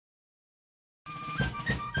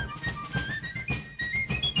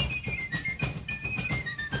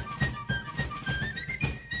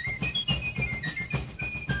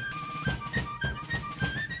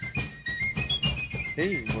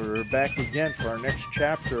Hey, we're back again for our next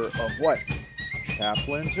chapter of what?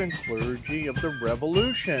 Chaplains and Clergy of the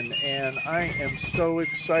Revolution. And I am so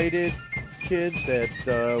excited, kids,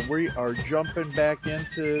 that we are jumping back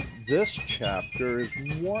into this chapter. Is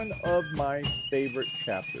one of my favorite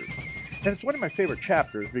chapters. And it's one of my favorite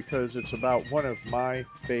chapters because it's about one of my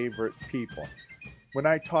favorite people. When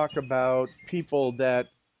I talk about people that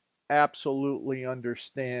absolutely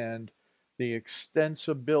understand the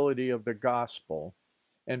extensibility of the gospel,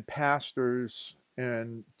 and pastors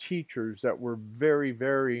and teachers that were very,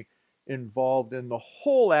 very involved in the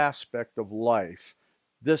whole aspect of life.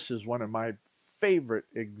 This is one of my favorite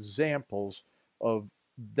examples of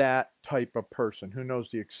that type of person who knows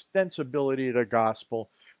the extensibility of the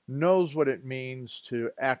gospel, knows what it means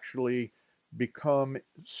to actually become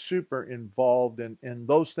super involved in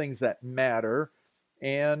those things that matter.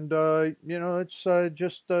 And, it's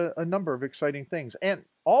just a number of exciting things. And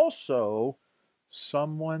also,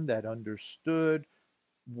 someone that understood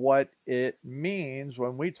what it means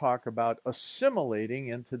when we talk about assimilating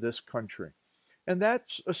into this country. And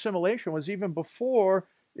that assimilation was even before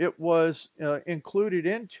it was included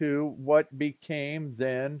into what became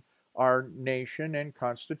then our nation and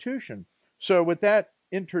constitution. So with that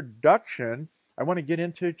introduction, I want to get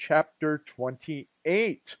into chapter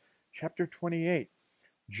 28. Chapter 28.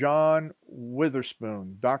 John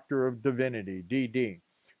Witherspoon, Doctor of Divinity, D.D.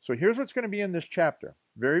 So here's what's going to be in this chapter.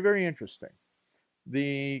 Very, very interesting.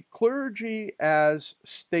 The clergy as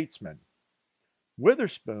statesmen.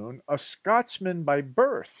 Witherspoon, a Scotsman by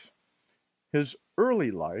birth. His early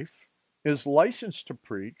life, his license to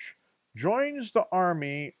preach, joins the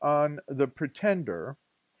army on the Pretender,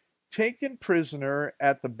 taken prisoner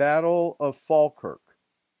at the Battle of Falkirk.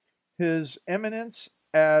 His eminence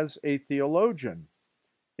as a theologian,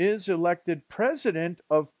 is elected president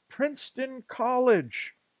of Princeton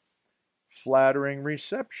College. Flattering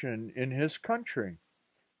reception in his country.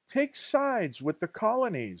 Takes sides with the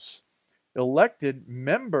colonies. Elected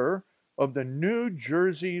member of the New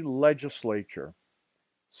Jersey legislature.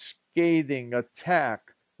 Scathing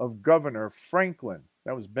attack of Governor Franklin.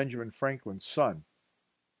 That was Benjamin Franklin's son.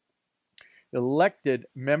 Elected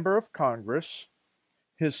member of Congress.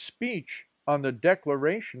 His speech on the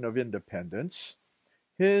Declaration of Independence.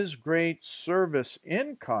 His great service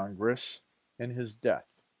in Congress, and his death.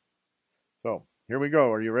 So, here we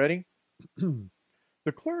go. Are you ready?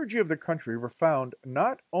 The clergy of the country were found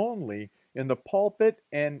not only in the pulpit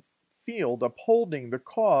and field upholding the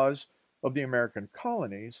cause of the American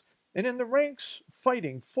colonies and in the ranks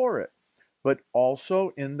fighting for it, but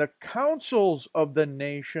also in the councils of the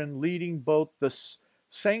nation, leading both the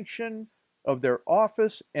sanction of their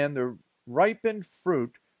office and the ripened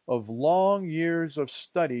fruit of long years of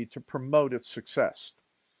study to promote its success.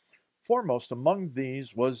 Foremost among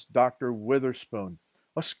these was Dr. Witherspoon,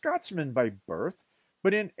 a Scotsman by birth,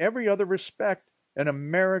 but in every other respect an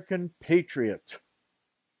American patriot.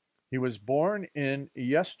 He was born in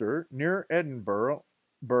Yester, near Edinburgh,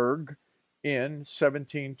 in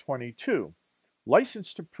 1722.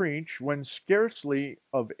 Licensed to preach when scarcely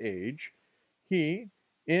of age, he,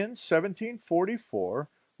 in 1744,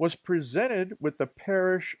 was presented with the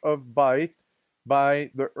parish of Bath by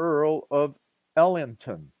the Earl of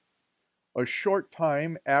Ellington. A short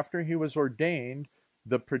time after he was ordained,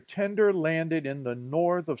 the Pretender landed in the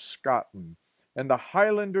north of Scotland, and the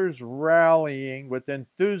Highlanders rallying with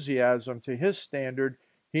enthusiasm to his standard,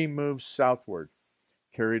 he moved southward.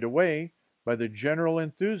 Carried away by the general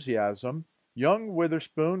enthusiasm, young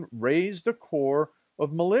Witherspoon raised a corps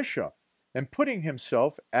of militia, and putting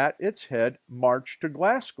himself at its head, marched to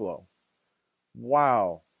Glasgow.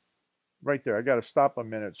 Wow. Right there, I got to stop a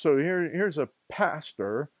minute. So here's a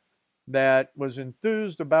pastor that was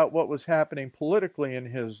enthused about what was happening politically in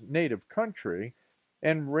his native country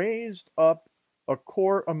and raised up a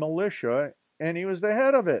corps of militia, and he was the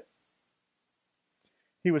head of it.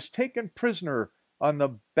 He was taken prisoner at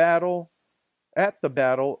the Battle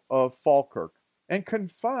of Falkirk and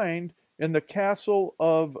confined in the castle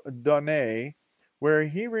of Donay, where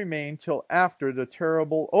he remained till after the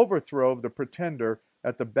terrible overthrow of the Pretender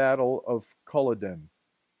at the Battle of Culloden.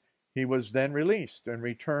 He was then released and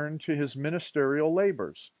returned to his ministerial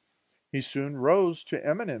labors. He soon rose to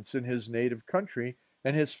eminence in his native country,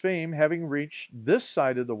 and his fame having reached this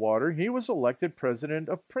side of the water, he was elected president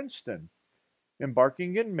of Princeton.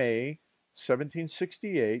 Embarking in May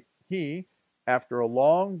 1768, he, after a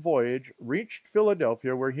long voyage, reached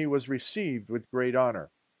Philadelphia, where he was received with great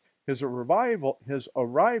honor. His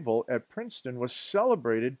arrival at Princeton was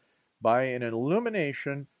celebrated by an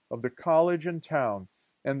illumination of the college and town,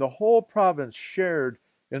 and the whole province shared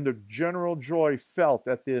in the general joy felt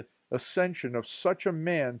at the ascension of such a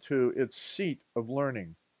man to its seat of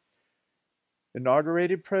learning.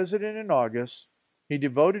 Inaugurated president in August, he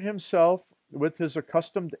devoted himself with his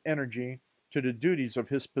accustomed energy to the duties of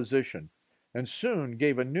his position, and soon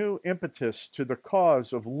gave a new impetus to the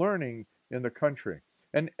cause of learning in the country,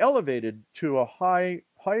 and elevated to a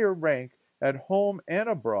higher rank at home and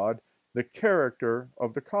abroad the character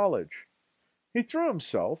of the college. He threw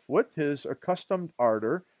himself, with his accustomed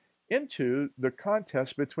ardor, into the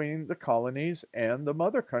contest between the colonies and the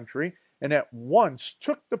mother country, and at once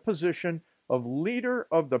took the position of leader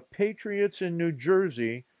of the Patriots in New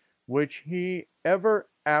Jersey, which he ever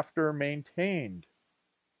after maintained.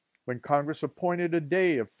 When Congress appointed a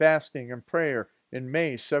day of fasting and prayer in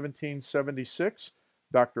May 1776,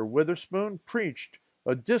 Dr. Witherspoon preached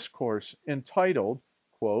a discourse entitled,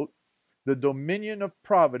 quote, "The Dominion of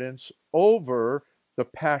Providence over the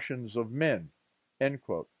Passions of Men," end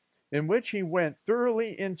quote, in which he went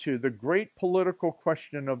thoroughly into the great political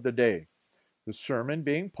question of the day. The sermon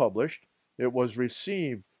being published, it was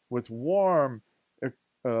received with warm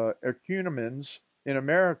encomiums in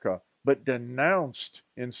America, but denounced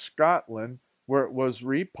in Scotland, where it was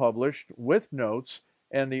republished with notes,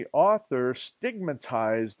 and the author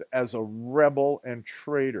stigmatized as a rebel and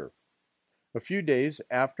traitor. A few days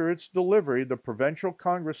after its delivery, the Provincial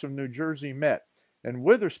Congress of New Jersey met, and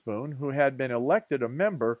Witherspoon, who had been elected a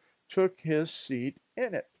member, took his seat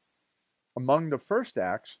in it. Among the first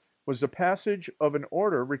acts was the passage of an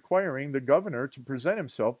order requiring the governor to present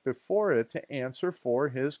himself before it to answer for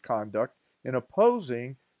his conduct in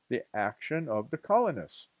opposing the action of the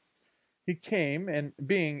colonists. He came, and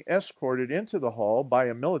being escorted into the hall by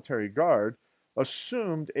a military guard,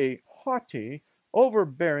 assumed a haughty,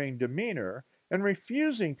 overbearing demeanor, and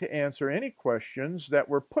refusing to answer any questions that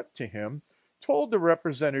were put to him, told the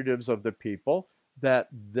representatives of the people that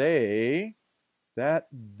they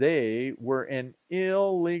were an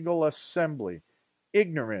illegal assembly,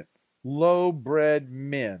 ignorant, low-bred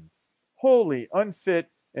men, wholly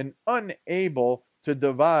unfit and unable to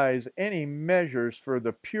devise any measures for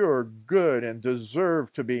the pure good, and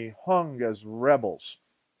deserve to be hung as rebels.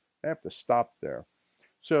 I have to stop there.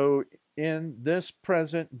 So in this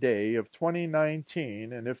present day of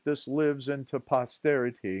 2019, and if this lives into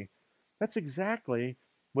posterity, that's exactly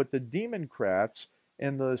what the Democrats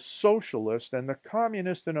and the socialists and the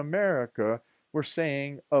communists in America were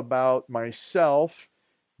saying about myself,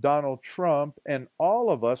 Donald Trump, and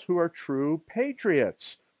all of us who are true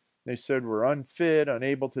patriots. They said we're unfit,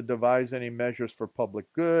 unable to devise any measures for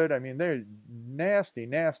public good. I mean, they're nasty,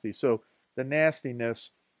 nasty. So the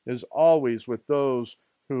nastiness is always with those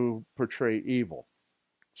who portray evil.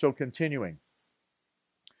 So continuing,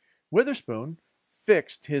 Witherspoon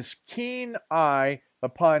fixed his keen eye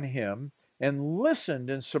upon him and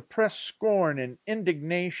listened in suppressed scorn and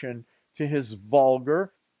indignation to his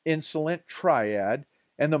vulgar, insolent tirade,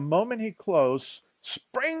 and the moment he closed,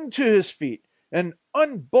 sprang to his feet, and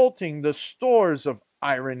unbolting the stores of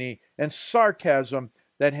irony and sarcasm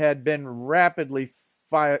that had been rapidly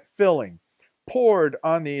filling, poured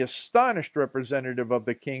on the astonished representative of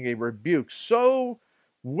the king a rebuke so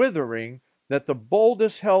withering that the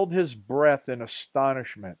boldest held his breath in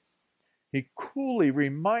astonishment. He coolly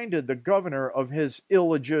reminded the governor of his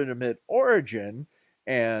illegitimate origin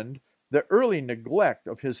and the early neglect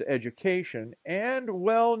of his education and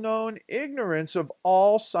well-known ignorance of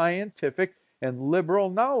all scientific and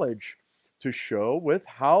liberal knowledge, to show with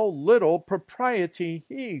how little propriety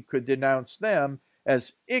he could denounce them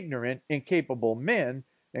as ignorant, incapable men,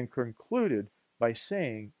 and concluded by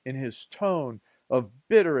saying in his tone of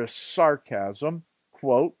bitterest sarcasm,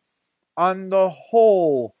 quote, "On the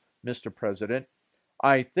whole, Mr. President,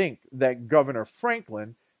 I think that Governor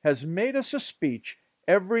Franklin has made us a speech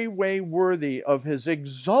every way worthy of his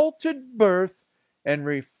exalted birth and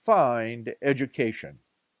refined education."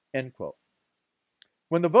 End quote.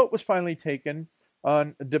 When the vote was finally taken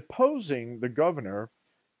on deposing the governor,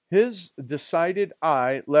 his decided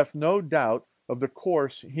eye left no doubt of the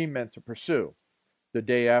course he meant to pursue. The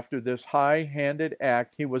day after this high-handed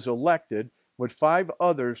act, he was elected with 5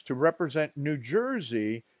 others to represent New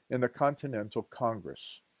Jersey in the Continental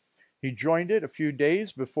Congress. He joined it a few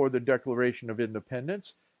days before the Declaration of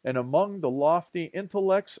Independence, and among the lofty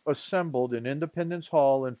intellects assembled in Independence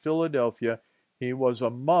Hall in Philadelphia, he was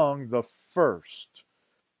among the first.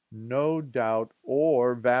 No doubt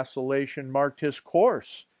or vacillation marked his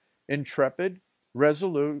course. Intrepid,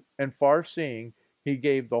 resolute, and far-seeing, he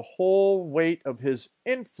gave the whole weight of his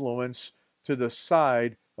influence to the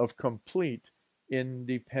side of complete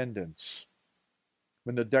independence.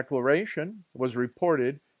 When the Declaration was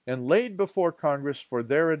reported and laid before Congress for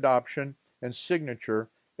their adoption and signature,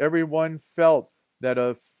 Everyone felt that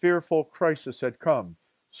a fearful crisis had come.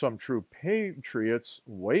 Some true patriots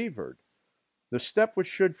wavered. The step which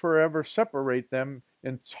should forever separate them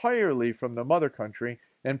entirely from the mother country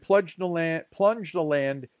and plunge the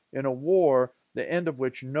land in a war, the end of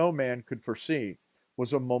which no man could foresee,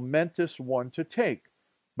 was a momentous one to take.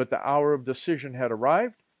 But the hour of decision had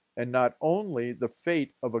arrived, and not only the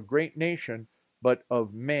fate of a great nation, but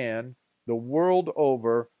of man, the world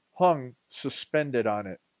over, hung suspended on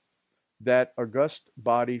it. That august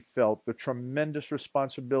body felt the tremendous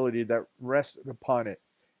responsibility that rested upon it,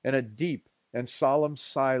 and a deep and solemn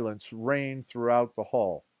silence reigned throughout the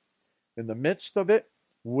hall. In the midst of it,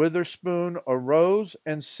 Witherspoon arose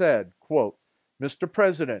and said, quote, "Mr.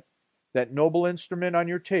 President, that noble instrument on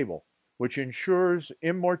your table, which ensures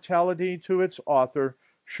immortality to its author,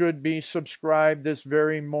 should be subscribed this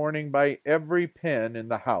very morning by every pen in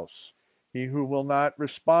the House. He who will not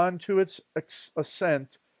respond to its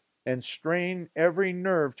assent and strain every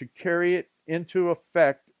nerve to carry it into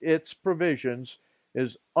effect its provisions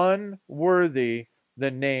is unworthy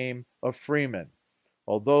the name of freeman.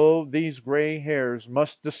 Although these gray hairs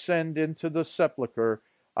must descend into the sepulchre,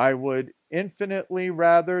 I would infinitely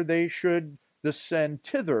rather they should descend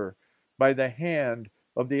thither by the hand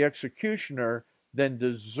of the executioner than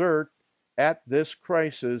desert at this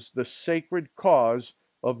crisis the sacred cause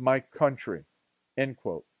of my country." End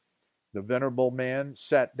quote. The venerable man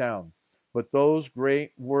sat down, but those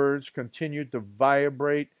great words continued to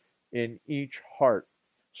vibrate in each heart,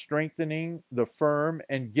 strengthening the firm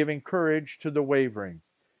and giving courage to the wavering.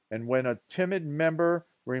 And when a timid member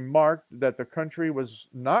remarked that the country was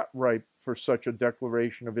not ripe for such a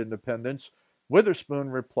declaration of independence, Witherspoon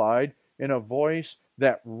replied in a voice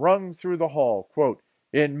that rung through the hall, quote,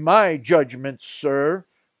 "In my judgment, sir,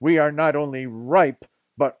 we are not only ripe,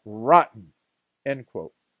 but rotten." End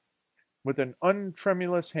quote. With an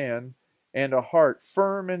untremulous hand and a heart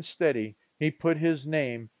firm and steady, he put his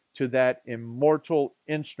name to that immortal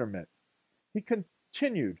instrument. He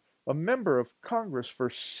continued a member of Congress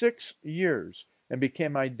for 6 years and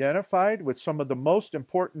became identified with some of the most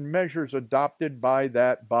important measures adopted by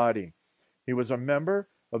that body. He was a member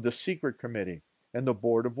of the Secret Committee and the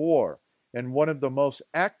Board of War, and one of the most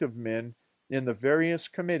active men in the various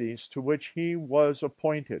committees to which he was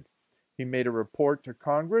appointed. He made a report to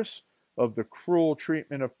Congress of the cruel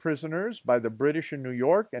treatment of prisoners by the British in New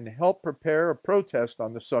York and helped prepare a protest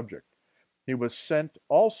on the subject. He was sent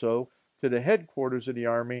also to the headquarters of the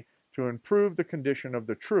Army to improve the condition of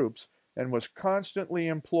the troops and was constantly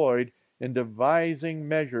employed in devising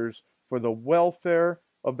measures for the welfare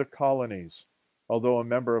of the colonies. Although a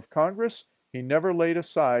member of Congress, he never laid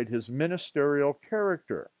aside his ministerial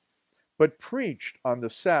character, but preached on the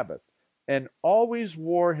Sabbath and always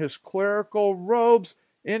wore his clerical robes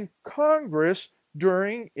in Congress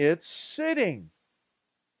during its sitting.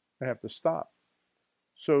 I have to stop.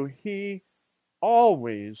 So he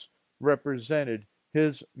always represented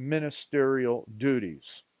his ministerial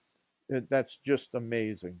duties. That's just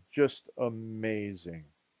amazing. Just amazing.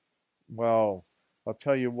 Well, I'll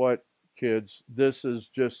tell you what, kids, this is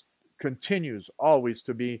just continues always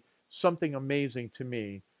to be something amazing to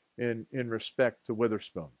me in respect to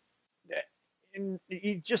Witherspoon.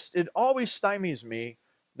 It always stymies me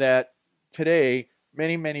that today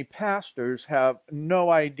many pastors have no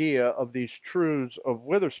idea of these truths of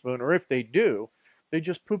Witherspoon, or if they do, they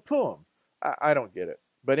just poo-poo them. I don't get it.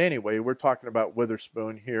 But anyway, we're talking about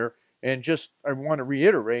Witherspoon here, and I want to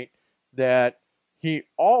reiterate that he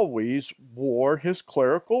always wore his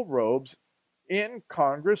clerical robes in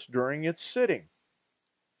Congress during its sitting.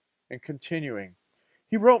 And continuing,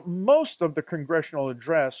 he wrote most of the congressional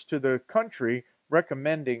address to the country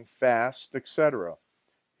recommending fast, etc.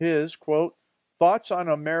 His, quote, thoughts on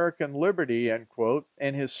American liberty, end quote,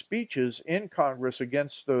 and his speeches in Congress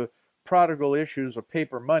against the prodigal issues of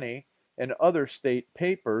paper money and other state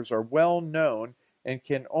papers are well known and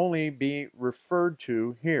can only be referred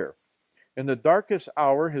to here. In the darkest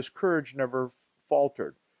hour, his courage never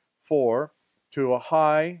faltered, for to a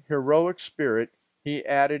high, heroic spirit he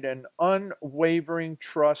added an unwavering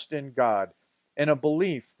trust in God and a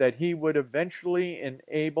belief that he would eventually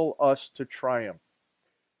enable us to triumph.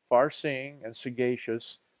 Far-seeing and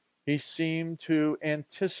sagacious, he seemed to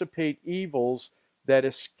anticipate evils that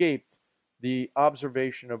escaped the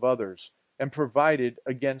observation of others and provided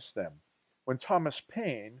against them. When Thomas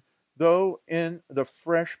Paine, though in the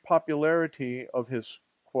fresh popularity of his,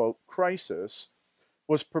 quote, crisis,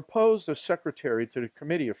 was proposed as secretary to the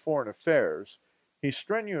Committee of Foreign Affairs, he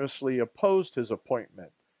strenuously opposed his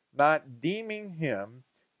appointment, not deeming him,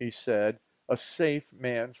 he said, a safe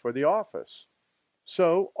man for the office.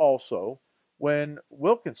 So also when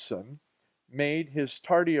Wilkinson made his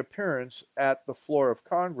tardy appearance at the floor of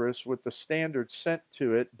Congress with the standard sent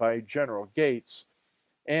to it by General Gates,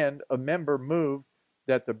 and a member moved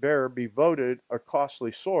that the bearer be voted a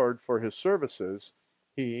costly sword for his services,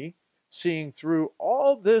 he, seeing through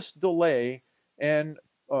all this delay and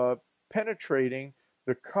penetrating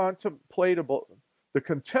the contemptible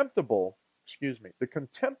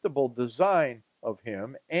design of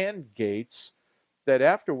him and Gates, that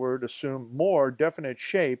afterward assumed more definite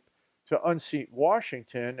shape to unseat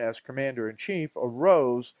Washington as commander-in-chief,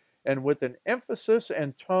 arose and with an emphasis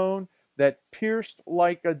and tone that pierced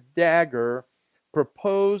like a dagger,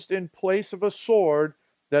 proposed in place of a sword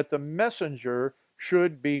that the messenger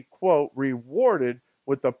should be, quote, rewarded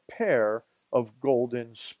with a pair of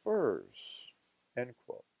golden spurs, end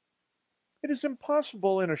quote. It is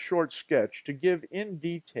impossible in a short sketch to give in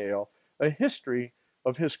detail a history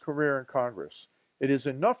of his career in Congress. It is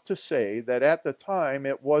enough to say that at the time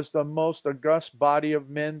it was the most august body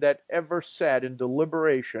of men that ever sat in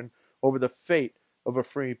deliberation over the fate of a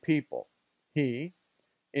free people. He,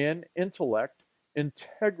 in intellect,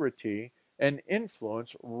 integrity, and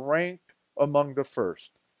influence, ranked among the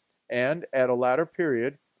first. And at a latter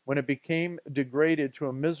period, when it became degraded to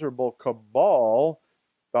a miserable cabal,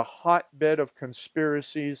 the hotbed of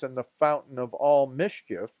conspiracies and the fountain of all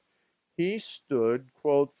mischief, he stood,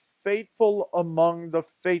 quote, faithful among the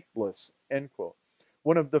faithless, end quote.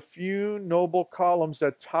 One of the few noble columns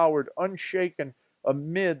that towered unshaken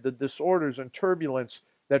amid the disorders and turbulence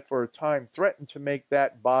that for a time threatened to make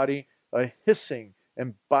that body a hissing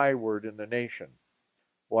and byword in the nation.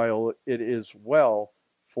 While it is well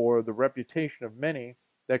for the reputation of many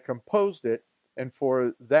that composed it and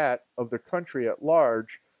for that of the country at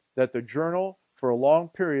large that the journal for a long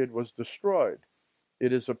period was destroyed,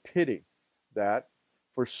 it is a pity that,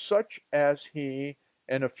 for such as he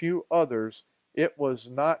and a few others, it was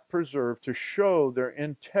not preserved to show their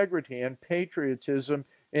integrity and patriotism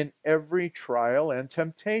in every trial and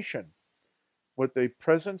temptation. With a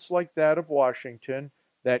presence like that of Washington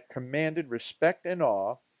that commanded respect and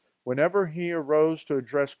awe, whenever he arose to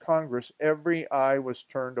address Congress, every eye was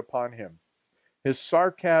turned upon him. His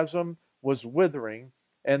sarcasm was withering,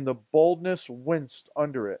 and the boldness winced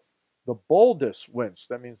under it. The boldest winced.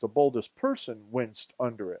 That means the boldest person winced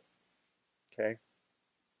under it. Okay?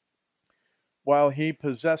 While he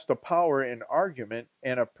possessed a power in argument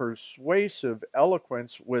and a persuasive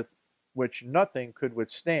eloquence with which nothing could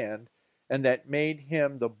withstand, and that made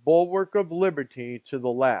him the bulwark of liberty to the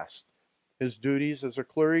last. His duties as a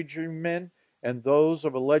clergyman and those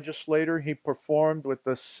of a legislator he performed with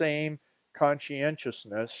the same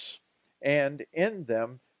conscientiousness, and in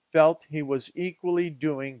them felt he was equally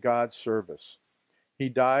doing God's service. He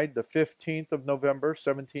died the 15th of November,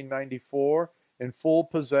 1794, in full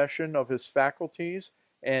possession of his faculties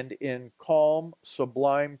and in calm,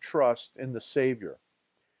 sublime trust in the Savior.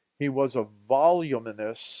 He was a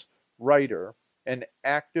voluminous writer and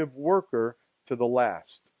active worker to the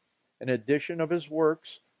last. An edition of his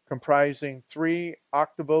works, comprising 3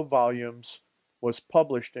 octavo volumes, was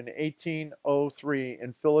published in 1803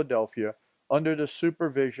 in Philadelphia under the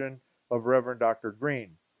supervision of Reverend Dr.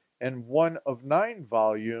 Green, and one of 9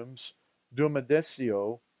 volumes, my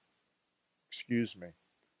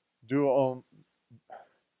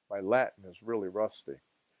Latin is really rusty,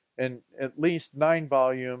 and at least 9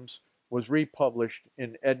 volumes was republished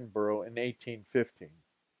in Edinburgh in 1815.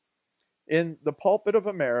 In the pulpit of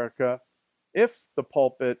America, if the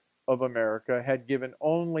pulpit of America had given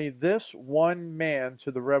only this one man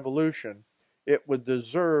to the Revolution, it would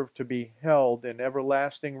deserve to be held in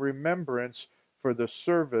everlasting remembrance for the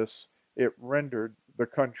service it rendered the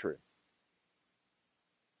country.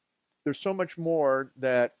 There's so much more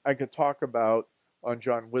that I could talk about on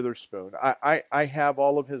John Witherspoon. I have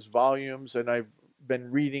all of his volumes, and I've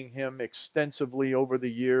been reading him extensively over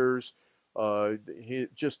the years. He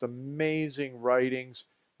just amazing writings.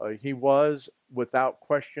 He was, without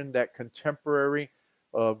question, that contemporary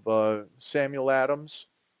of Samuel Adams,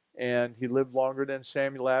 and he lived longer than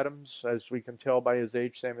Samuel Adams. As we can tell by his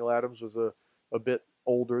age, Samuel Adams was a bit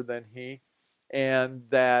older than he. And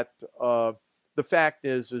that the fact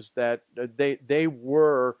is that they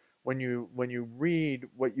were, when you read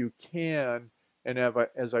what you can, and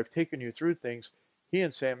as I've taken you through things, he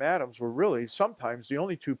and Sam Adams were really sometimes the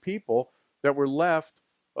only 2 people that were left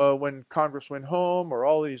when Congress went home or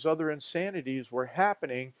all these other insanities were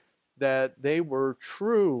happening, that they were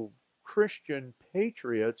true Christian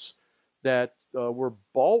patriots that were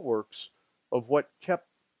bulwarks of what kept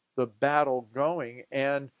the battle going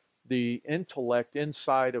and the intellect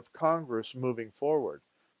inside of Congress moving forward.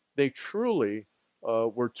 They truly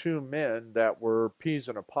were two men that were peas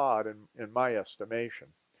in a pod in my estimation.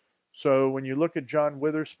 So when you look at John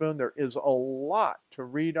Witherspoon, there is a lot to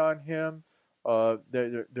read on him.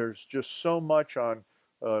 There's just so much on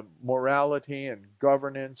morality and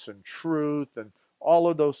governance and truth and all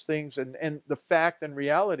of those things. And the fact and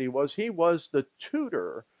reality was he was the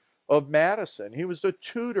tutor of Madison. He was the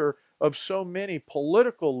tutor of so many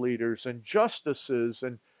political leaders and justices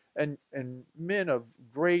and men of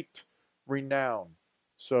great renown.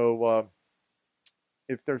 So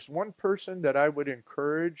if there's one person that I would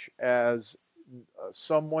encourage as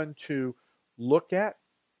someone to look at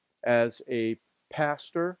as a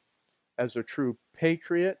pastor, as a true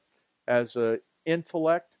patriot, as an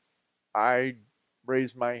intellect, I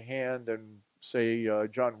raise my hand and say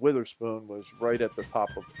John Witherspoon was right at the top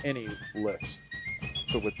of any list.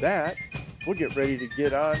 So with that, we'll get ready to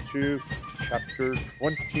get on to chapter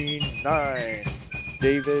 29,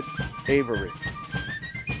 David Avery.